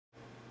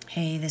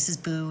Hey, this is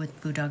Boo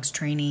with Boo Dogs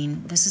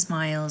Training. This is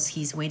Myles.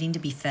 He's waiting to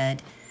be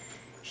fed.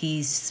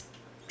 He's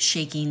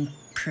shaking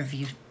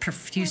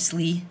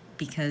profusely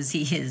because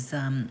he is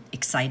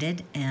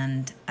excited,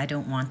 and I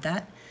don't want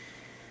that.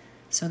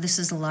 So this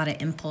is a lot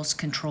of impulse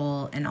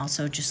control and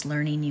also just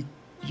learning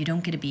you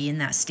don't get to be in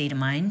that state of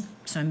mind.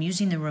 So I'm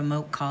using the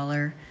remote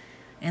collar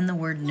and the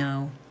word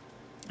no.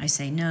 I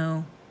say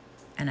no,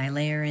 and I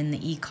layer in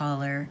the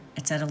e-collar.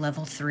 It's at a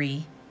level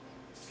 3.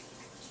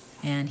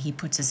 And he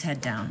puts his head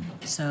down.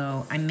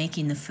 So I'm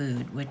making the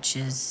food, which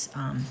is,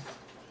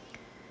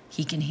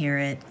 he can hear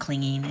it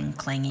clinging and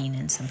clanging,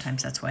 and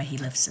sometimes that's why he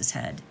lifts his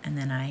head. And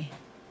then I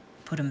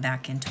put him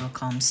back into a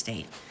calm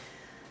state.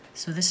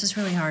 So this is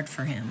really hard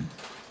for him.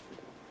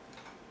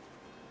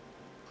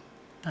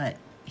 But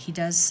he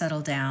does settle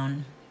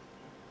down.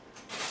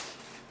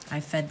 I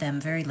fed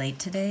them very late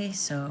today,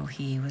 so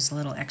he was a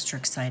little extra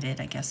excited,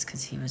 I guess,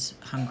 because he was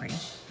hungry.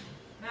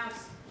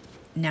 Mouse.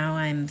 Now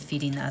I'm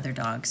feeding the other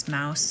dogs.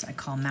 Mouse, I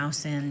call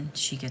Mouse in.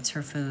 She gets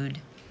her food.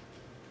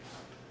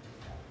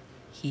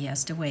 He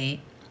has to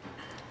wait.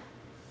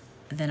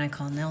 Then I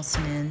call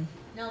Nelson in.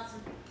 Nelson.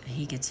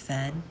 He gets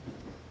fed.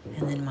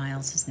 And then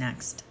Myles is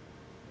next.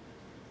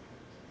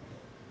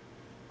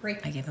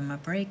 Break. I give him a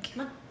break.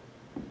 Come on.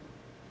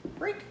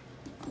 Break.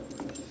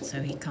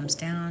 So he comes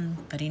down,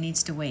 but he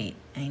needs to wait.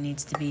 And he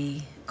needs to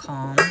be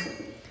calm.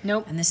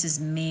 Nope. And this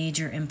is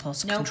major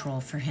impulse control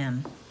for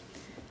him.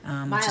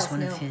 Which is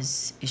one of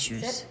his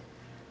issues. Sit.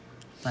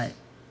 But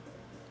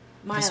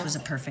Myles. this was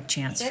a perfect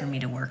chance for me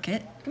to work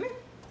it. Come here.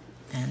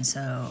 And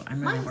so I'm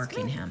really Myles,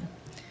 working him.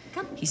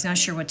 Come. He's not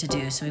sure what to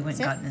do, so he went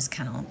and got in his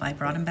kennel. I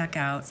brought him back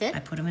out. Sit. I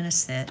put him in a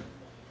sit.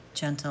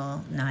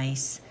 Gentle,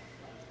 nice.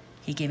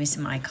 He gave me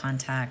some eye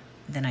contact.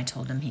 Then I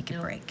told him he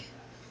could break.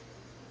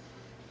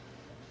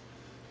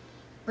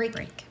 Break.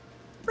 Break.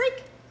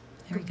 Break.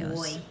 There he goes.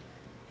 Boy.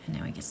 And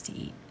now he gets to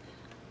eat.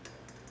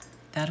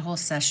 That whole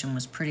session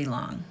was pretty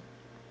long.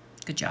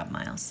 Good job,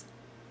 Myles.